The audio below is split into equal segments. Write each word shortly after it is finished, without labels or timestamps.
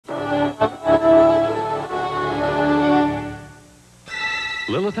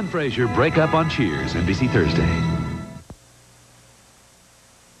Lilith and Frazier break up on Cheers, NBC Thursday.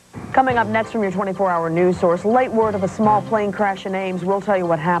 Coming up next from your 24-hour news source, late word of a small plane crash in Ames. We'll tell you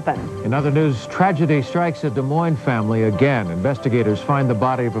what happened. In other news, tragedy strikes a Des Moines family again. Investigators find the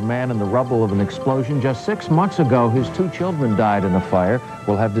body of a man in the rubble of an explosion. Just 6 months ago, his 2 children died in a fire.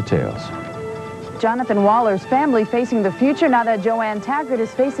 We'll have details. Jonathan Waller's family facing the future now that Joanne Taggart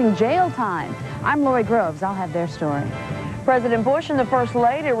is facing jail time. I'm Lori Groves. I'll have their story. President Bush and the First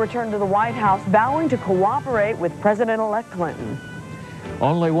Lady returned to the White House, vowing to cooperate with President-elect Clinton.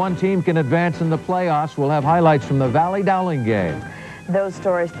 Only one team can advance in the playoffs. We'll have highlights from the Valley Dowling game. Those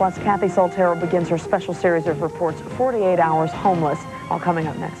stories, plus Kathy Soltero begins her special series of reports, 48 Hours Homeless, all coming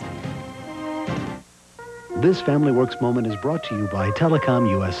up next. This Family Works moment is brought to you by Telecom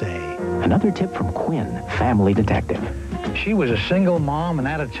USA. Another tip from Quinn, family detective. She was a single mom and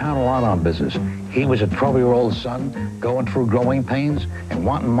out of town a lot on business. He was a 12-year-old son going through growing pains and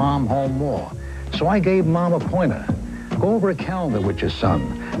wanting mom home more. So I gave mom a pointer. Go over a calendar with your son,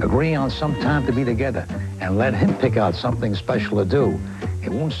 agree on some time to be together, and let him pick out something special to do. It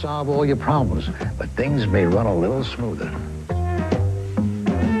won't solve all your problems, but things may run a little smoother.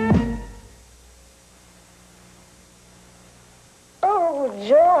 Oh,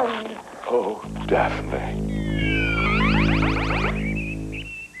 John. Oh, Daphne.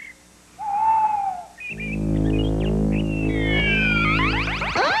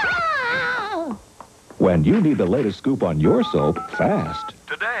 When you need the latest scoop on your soap, fast.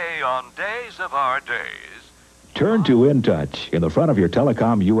 Today on Days of Our Days. Turn to InTouch in the front of your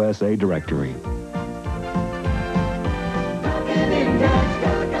Telecom USA directory.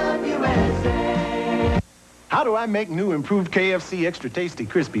 How do I make new improved KFC Extra Tasty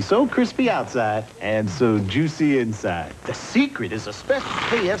Crispy? So crispy outside and so juicy inside. The secret is a special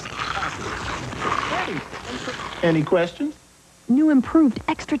KFC sauce. Any questions? New improved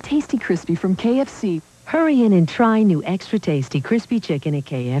Extra Tasty Crispy from KFC. Hurry in and try new Extra Tasty Crispy Chicken at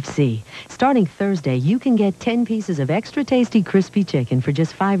KFC. Starting Thursday, you can get 10 pieces of Extra Tasty Crispy Chicken for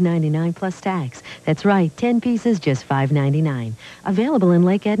just $5.99 plus tax. That's right, 10 pieces, just $5.99. Available in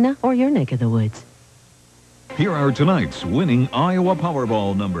Lake Edna or your neck of the woods. Here are tonight's winning Iowa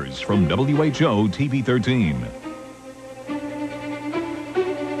Powerball numbers from WHO TV 13.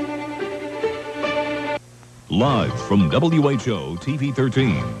 Live from WHO TV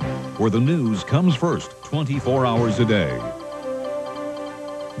 13, where the news comes first 24 hours a day.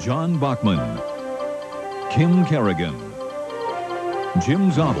 John Bachman, Kim Kerrigan,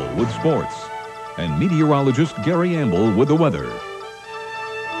 Jim Zabel with sports, and meteorologist Gary Amble with the weather.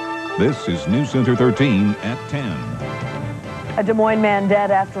 This is News Center 13 at 10. A Des Moines man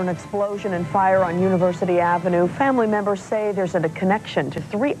dead after an explosion and fire on University Avenue. Family members say there's a connection to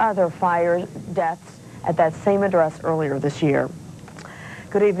 3 other fire deaths at that same address earlier this year.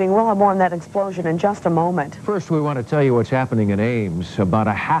 Good evening. We'll have more on that explosion in just a moment. First, we want to tell you what's happening in Ames. About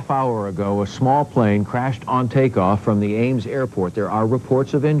a half hour ago, a small plane crashed on takeoff from the Ames airport. There are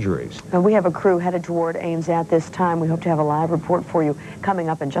reports of injuries. And we have a crew headed toward Ames at this time. We hope to have a live report for you coming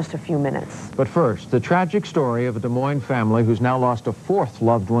up in just a few minutes. But first, the tragic story of a Des Moines family who's now lost a 4th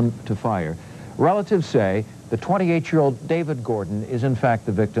loved one to fire. Relatives say the 28-year-old David Gordon is in fact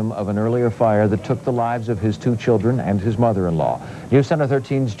the victim of an earlier fire that took the lives of his 2 children and his mother-in-law. News Center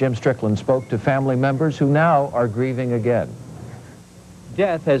 13's Jim Strickland spoke to family members who now are grieving again.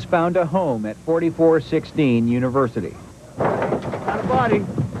 Death has found a home at 4416 University. Got a body.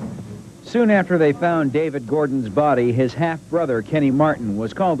 Soon after they found David Gordon's body, his half-brother, Kenny Martin,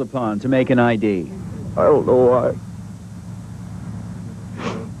 was called upon to make an ID. I don't know why.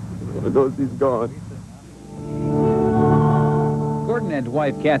 Because he's gone. Gordon and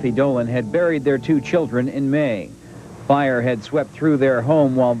wife Kathy Dolan had buried their 2 children in May. Fire had swept through their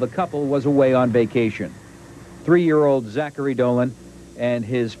home while the couple was away on vacation. 3-year-old Zachary Dolan and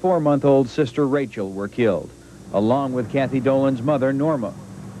his 4-month-old sister Rachel were killed, along with Kathy Dolan's mother Norma.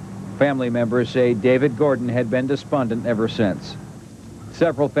 Family members say David Gordon had been despondent ever since.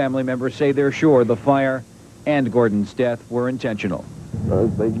 Several family members say they're sure the fire and Gordon's death were intentional.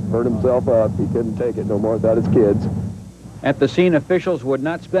 They burned himself up. He couldn't take it no more without his kids. At the scene, officials would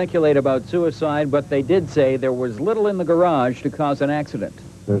not speculate about suicide, but they did say there was little in the garage to cause an accident.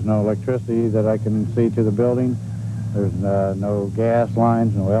 There's no electricity that I can see to the building. There's no gas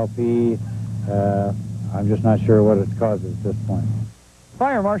lines, no LP. I'm just not sure what it causes at this point.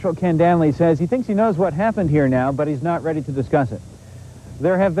 Fire Marshal Ken Danley says he thinks he knows what happened here now, but he's not ready to discuss it.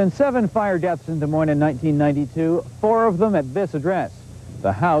 There have been 7 fire deaths in Des Moines in 1992, 4 of them at this address.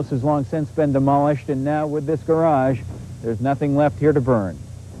 The house has long since been demolished, and now with this garage, there's nothing left here to burn.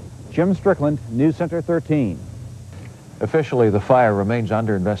 Jim Strickland, News Center 13. Officially, the fire remains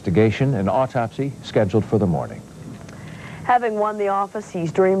under investigation, an autopsy scheduled for the morning. Having won the office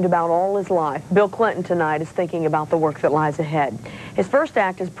he's dreamed about all his life, Bill Clinton tonight is thinking about the work that lies ahead. His first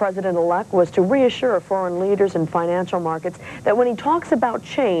act as president-elect was to reassure foreign leaders and financial markets that when he talks about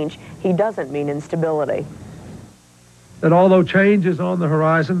change, he doesn't mean instability. That although change is on the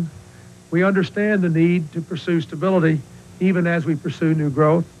horizon, we understand the need to pursue stability even as we pursue new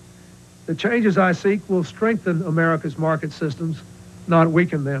growth. The changes I seek will strengthen America's market systems, not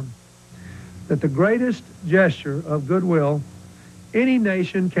weaken them. That the greatest gesture of goodwill any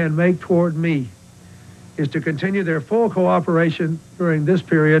nation can make toward me is to continue their full cooperation during this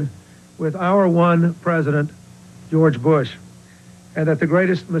period with our one president, George Bush. And that the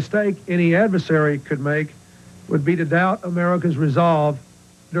greatest mistake any adversary could make would be to doubt America's resolve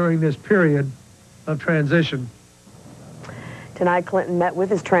during this period of transition. Tonight, Clinton met with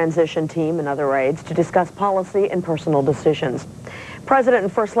his transition team and other aides to discuss policy and personal decisions. President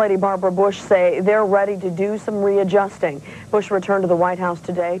and First Lady Barbara Bush say they're ready to do some readjusting. Bush returned to the White House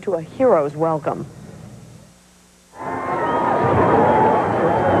today to a hero's welcome.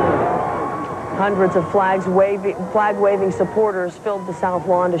 Hundreds of flag-waving supporters filled the South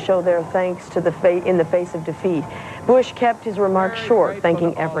Lawn to show their thanks to in the face of defeat. Bush kept his remarks short,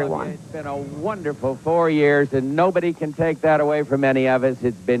 thanking everyone. It's been a wonderful 4 years, and nobody can take that away from any of us.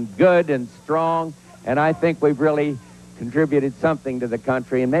 It's been good and strong, and I think we've really contributed something to the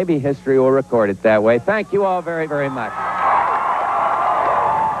country, and maybe history will record it that way. Thank you all very, very much.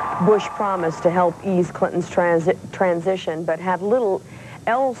 Bush promised to help ease Clinton's transition, but had little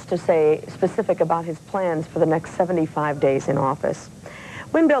else to say specific about his plans for the next 75 days in office.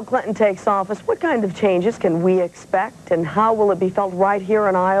 When Bill Clinton takes office, what kind of changes can we expect, and how will it be felt right here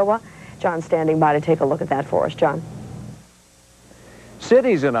in Iowa? John's standing by to take a look at that for us. John.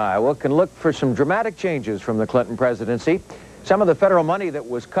 Cities in Iowa can look for some dramatic changes from the Clinton presidency. Some of the federal money that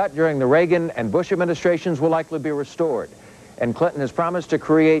was cut during the Reagan and Bush administrations will likely be restored. And Clinton has promised to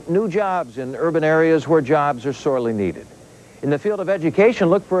create new jobs in urban areas where jobs are sorely needed. In the field of education,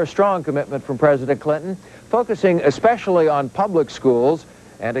 look for a strong commitment from President Clinton, focusing especially on public schools,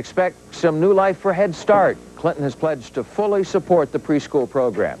 and expect some new life for Head Start. Clinton has pledged to fully support the preschool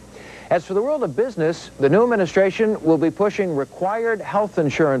program. As for the world of business, the new administration will be pushing required health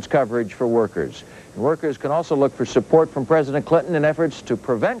insurance coverage for workers. And workers can also look for support from President Clinton in efforts to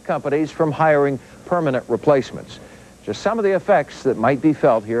prevent companies from hiring permanent replacements. Just some of the effects that might be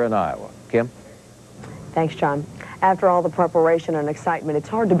felt here in Iowa. Kim? Thanks, John. After all the preparation and excitement, it's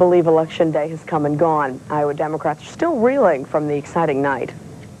hard to believe Election Day has come and gone. Iowa Democrats are still reeling from the exciting night.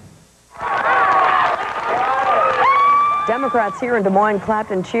 Democrats here in Des Moines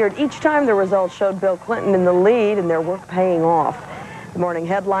clapped and cheered each time the results showed Bill Clinton in the lead and their work paying off. The morning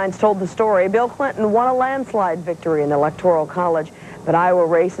headlines told the story. Bill Clinton won a landslide victory in the Electoral College, but Iowa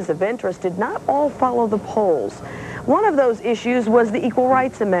races of interest did not all follow the polls. One of those issues was the Equal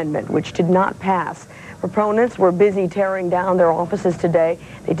Rights Amendment, which did not pass. Proponents were busy tearing down their offices today.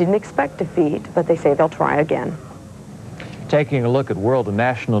 They didn't expect defeat, but they say they'll try again. Taking a look at world and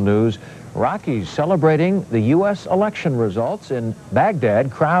national news, Rockies celebrating the U.S. election results. In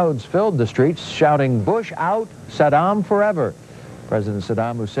Baghdad, crowds filled the streets shouting, "Bush out, Saddam forever." President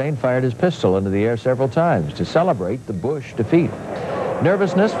Saddam Hussein fired his pistol into the air several times to celebrate the Bush defeat.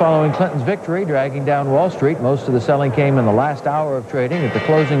 Nervousness following Clinton's victory dragging down Wall Street. Most of the selling came in the last hour of trading. At the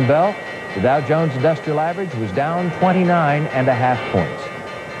closing bell, the Dow Jones Industrial Average was down 29.5 points.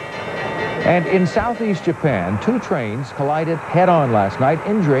 And in southeast Japan, two trains collided head-on last night,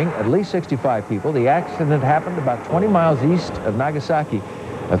 injuring at least 65 people. The accident happened about 20 miles east of Nagasaki.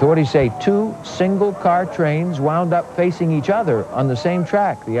 Authorities say two single-car trains wound up facing each other on the same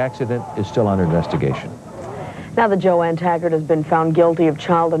track. The accident is still under investigation. Now that Joanne Taggart has been found guilty of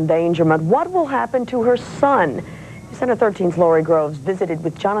child endangerment, what will happen to her son? Center 13's Lori Groves visited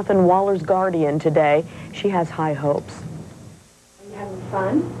with Jonathan Waller's guardian today. She has high hopes. Are you having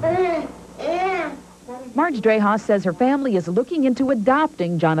fun? Marge Drehas says her family is looking into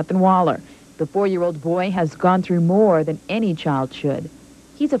adopting Jonathan Waller. The 4-year-old boy has gone through more than any child should.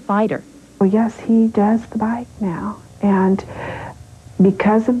 He's a fighter. Well, yes, he does the bike now. And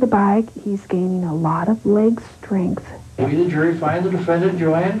because of the bike, he's gaining a lot of leg strength. We, the jury, find the defendant,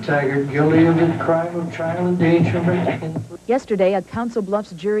 Joanne Taggart, guilty of the crime of child endangerment. Yesterday, a Council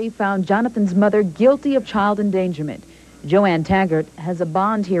Bluffs jury found Jonathan's mother guilty of child endangerment. Joanne Taggart has a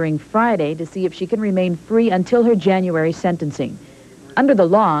bond hearing Friday to see if she can remain free until her January sentencing. Under the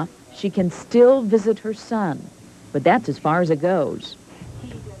law, she can still visit her son, but that's as far as it goes.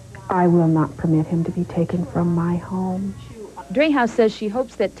 I will not permit him to be taken from my home. Drehas says she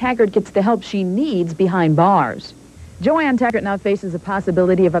hopes that Taggart gets the help she needs behind bars. Joanne Taggart now faces a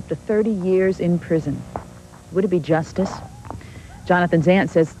possibility of up to 30 years in prison. Would it be justice? Jonathan's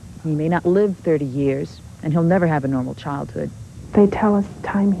aunt says he may not live 30 years, and he'll never have a normal childhood. They tell us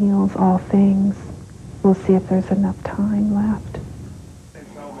time heals all things. We'll see if there's enough time left.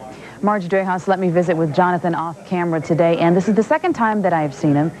 Marge Dreyhaus let me visit with Jonathan off camera today, and this is the second time that I have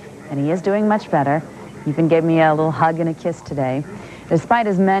seen him, and he is doing much better. He even gave me a little hug and a kiss today. Despite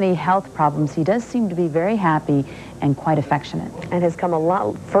his many health problems, he does seem to be very happy and quite affectionate. And has come a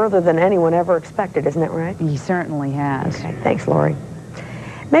lot further than anyone ever expected, isn't that right? He certainly has. Okay, thanks, Lori.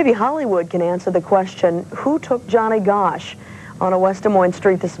 Maybe Hollywood can answer the question, who took Johnny Gosch? On a West Des Moines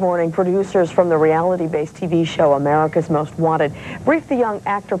street this morning, producers from the reality-based TV show America's Most Wanted briefed the young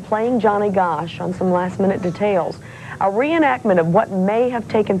actor playing Johnny Gosch on some last-minute details. A reenactment of what may have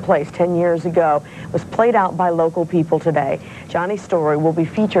taken place 10 years ago was played out by local people today. Johnny's story will be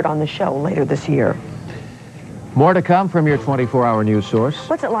featured on the show later this year. More to come from your 24-hour news source.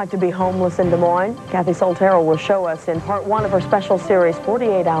 What's it like to be homeless in Des Moines? Kathy Soltero will show us in part 1 of her special series,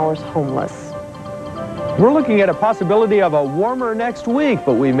 48 Hours Homeless. We're looking at a possibility of a warmer next week,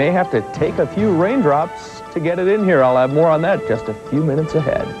 but we may have to take a few raindrops to get it in here. I'll have more on that just a few minutes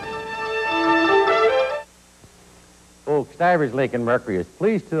ahead. Folks, Stivers Lincoln Mercury is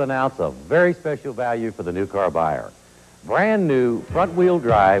pleased to announce a very special value for the new car buyer. Brand new front-wheel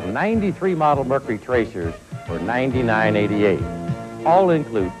drive 93 model Mercury Tracers for $99.88. All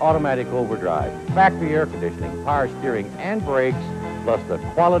include automatic overdrive, factory air conditioning, power steering, and brakes, plus the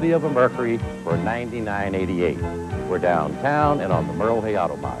quality of a Mercury for $99.88. We're downtown and on the Merle Hay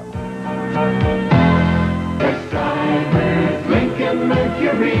Auto Mile. Stivers Lincoln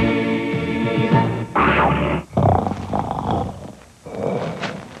Mercury.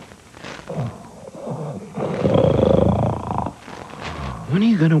 When are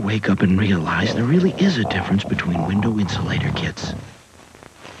you going to wake up and realize there really is a difference between window insulator kits?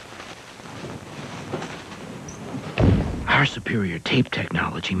 Our superior tape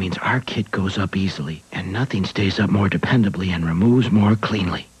technology means our kit goes up easily, and nothing stays up more dependably and removes more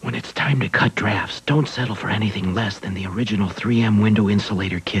cleanly. When it's time to cut drafts, don't settle for anything less than the original 3M window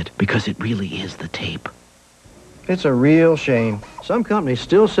insulator kit, because it really is the tape. It's a real shame. Some companies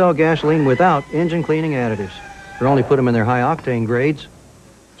still sell gasoline without engine cleaning additives. They only put them in their high-octane grades.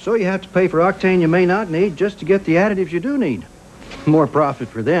 So you have to pay for octane you may not need just to get the additives you do need. More profit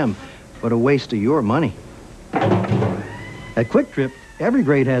for them, but a waste of your money. At Quick Trip, every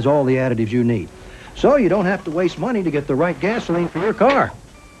grade has all the additives you need. So you don't have to waste money to get the right gasoline for your car.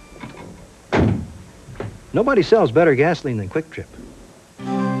 Nobody sells better gasoline than Quick Trip.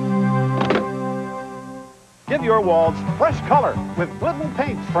 Give your walls fresh color with Glidden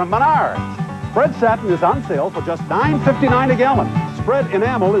paints from Menards. Spread satin is on sale for just $9.59 a gallon. Spread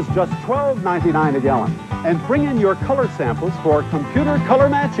enamel is just $12.99 a gallon. And bring in your color samples for computer color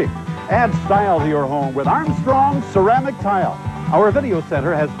matching. Add style to your home with Armstrong ceramic tile. Our video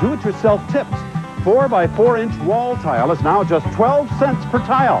center has do-it-yourself tips. 4x4-inch wall tile is now just 12 cents per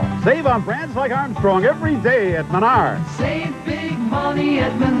tile. Save on brands like Armstrong every day at Menards. Save big money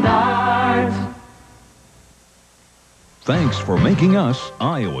at Menards. Thanks for making us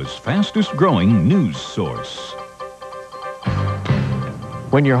Iowa's fastest-growing news source.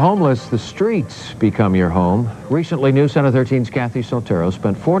 When you're homeless, the streets become your home. Recently, News Center 13's Kathy Soltero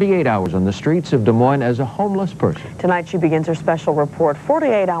spent 48 hours on the streets of Des Moines as a homeless person. Tonight, she begins her special report,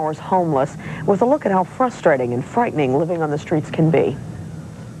 48 Hours Homeless, with a look at how frustrating and frightening living on the streets can be.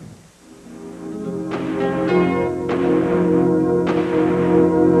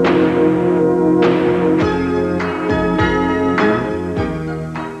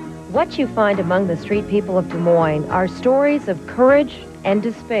 What you find among the street people of Des Moines are stories of courage and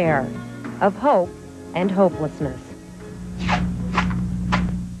despair, of hope and hopelessness.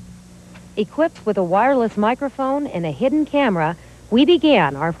 Equipped with a wireless microphone and a hidden camera, we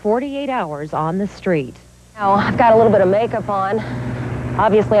began our 48 hours on the street. Now, I've got a little bit of makeup on.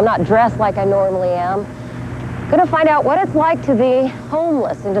 Obviously, I'm not dressed like I normally am. Gonna find out what it's like to be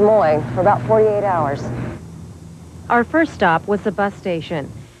homeless in Des Moines for about 48 hours. Our first stop was the bus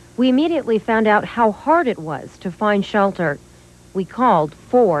station. We immediately found out how hard it was to find shelter. We called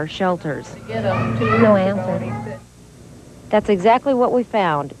 4 shelters. No answer. That's exactly what we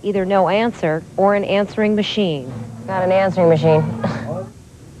found, either no answer or an answering machine. Got an answering machine.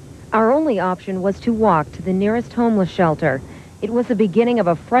 Our only option was to walk to the nearest homeless shelter. It was the beginning of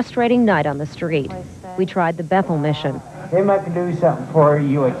a frustrating night on the street. We tried the Bethel mission. They might do something for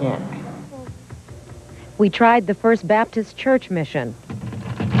you, I can't. We tried the First Baptist Church mission.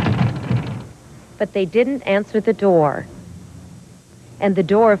 But they didn't answer the door. And the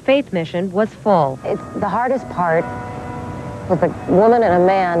Door of Faith mission was full. It's the hardest part with a woman and a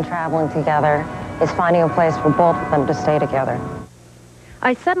man traveling together is finding a place for both of them to stay together.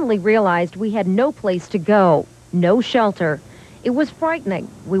 I suddenly realized we had no place to go, no shelter. It was frightening.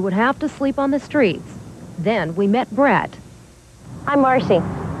 We would have to sleep on the streets. Then we met Brett. I'm Marcy.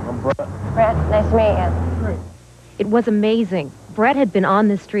 I'm Brett. Brett, nice to meet you. It was amazing. Brett had been on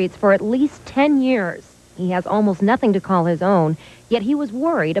the streets for at least 10 years. He has almost nothing to call his own, yet he was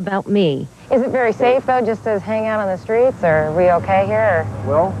worried about me. Is it very safe, though, just to hang out on the streets, or are we okay here? Or?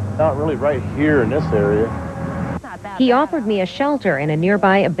 Well, not really right here in this area. He offered me a shelter in a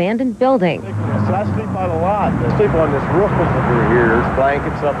nearby abandoned building. So I sleep on a lot. I sleep on this roof over here. There's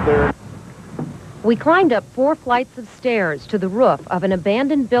blankets up there. We climbed up 4 flights of stairs to the roof of an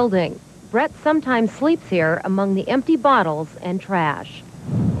abandoned building. Brett sometimes sleeps here among the empty bottles and trash.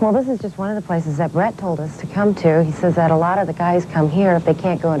 Well, this is just one of the places that Brett told us to come to. He says that a lot of the guys come here if they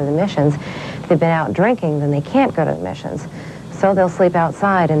can't go into the missions. If they've been out drinking, then they can't go to the missions. So they'll sleep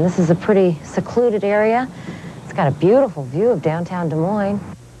outside, and this is a pretty secluded area. It's got a beautiful view of downtown Des Moines.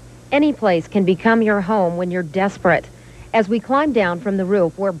 Any place can become your home when you're desperate. As we climbed down from the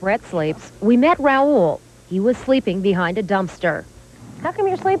roof where Brett sleeps, we met Raul. He was sleeping behind a dumpster. How come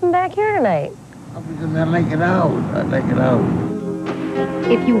you're sleeping back here tonight? Because I like it out. I like it out.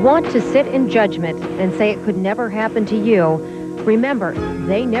 If you want to sit in judgment and say it could never happen to you, remember,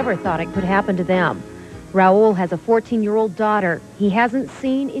 they never thought it could happen to them. Raul has a 14-year-old daughter he hasn't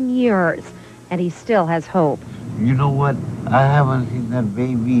seen in years, and he still has hope. You know what? I haven't seen that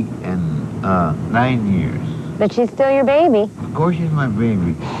baby in 9 years. But she's still your baby. Of course she's my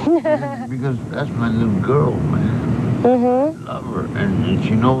baby. Because that's my little girl, man. Mm-hmm. Love her, and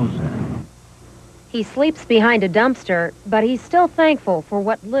she knows that. He sleeps behind a dumpster, but he's still thankful for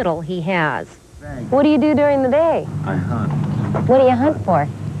what little he has. What do you do during the day? I hunt. What do you hunt for?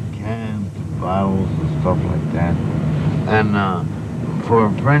 Cans, bottles, and stuff like that. And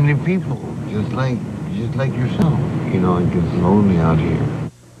for friendly people, just like yourself. You know, it gets lonely out here.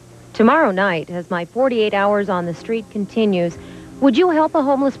 Tomorrow night, as my 48 hours on the street continues, would you help a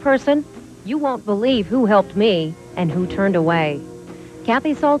homeless person? You won't believe who helped me and who turned away.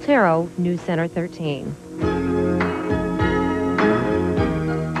 Kathy Saltero, News Center 13.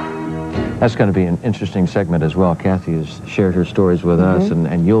 That's going to be an interesting segment as well. Kathy has shared her stories with us,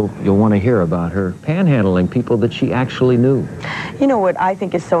 and you'll want to hear about her panhandling people that she actually knew. You know what I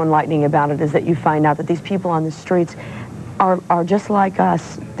think is so enlightening about it is that you find out that these people on the streets are just like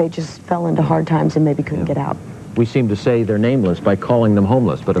us. They just fell into hard times and maybe couldn't get out. We seem to say they're nameless by calling them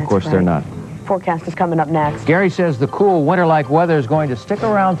homeless, but of course they're not. Forecast is coming up next. Gary says the cool winter-like weather is going to stick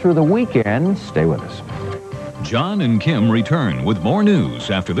around through the weekend. Stay with us. John and Kim return with more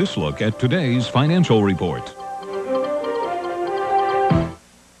news after this look at today's financial report.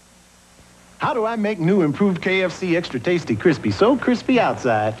 How do I make new improved KFC Extra Tasty Crispy so crispy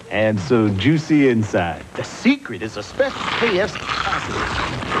outside and so juicy inside? The secret is a special KFC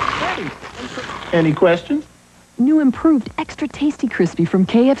sauce. Any questions? New improved Extra Tasty Crispy from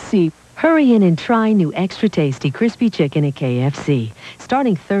KFC. Hurry in and try new Extra Tasty Crispy Chicken at KFC.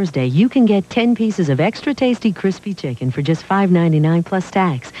 Starting Thursday, you can get 10 pieces of Extra Tasty Crispy Chicken for just $5.99 plus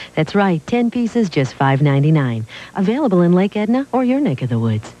tax. That's right, 10 pieces, just $5.99. Available in Lake Edna or your neck of the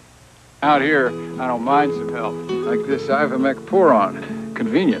woods. Out here, I don't mind some help, like this Ivamec-Poron.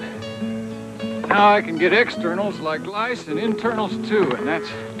 Convenient. Now I can get externals like lice and internals too, and that's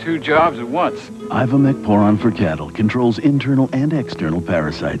 2 jobs at once. Ivamec-Poron for cattle controls internal and external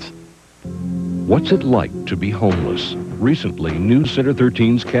parasites. What's it like to be homeless? Recently, News Center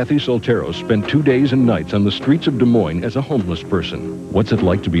 13's Kathy Soltero spent 2 days and nights on the streets of Des Moines as a homeless person. What's it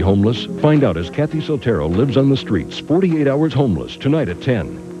like to be homeless? Find out as Kathy Soltero lives on the streets, 48 hours homeless, tonight at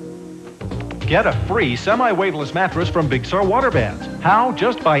 10. Get a free semi-waveless mattress from Big Sur Waterbeds. How?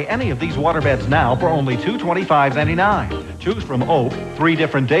 Just buy any of these waterbeds now for only $225.99. Choose from oak, 3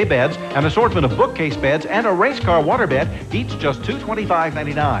 different day beds, an assortment of bookcase beds, and a race car waterbed, each just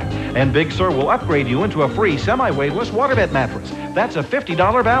 $225.99. And Big Sur will upgrade you into a free semi-waveless waterbed mattress. That's a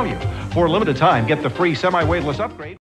 $50 value. For a limited time, get the free semi-waveless upgrade.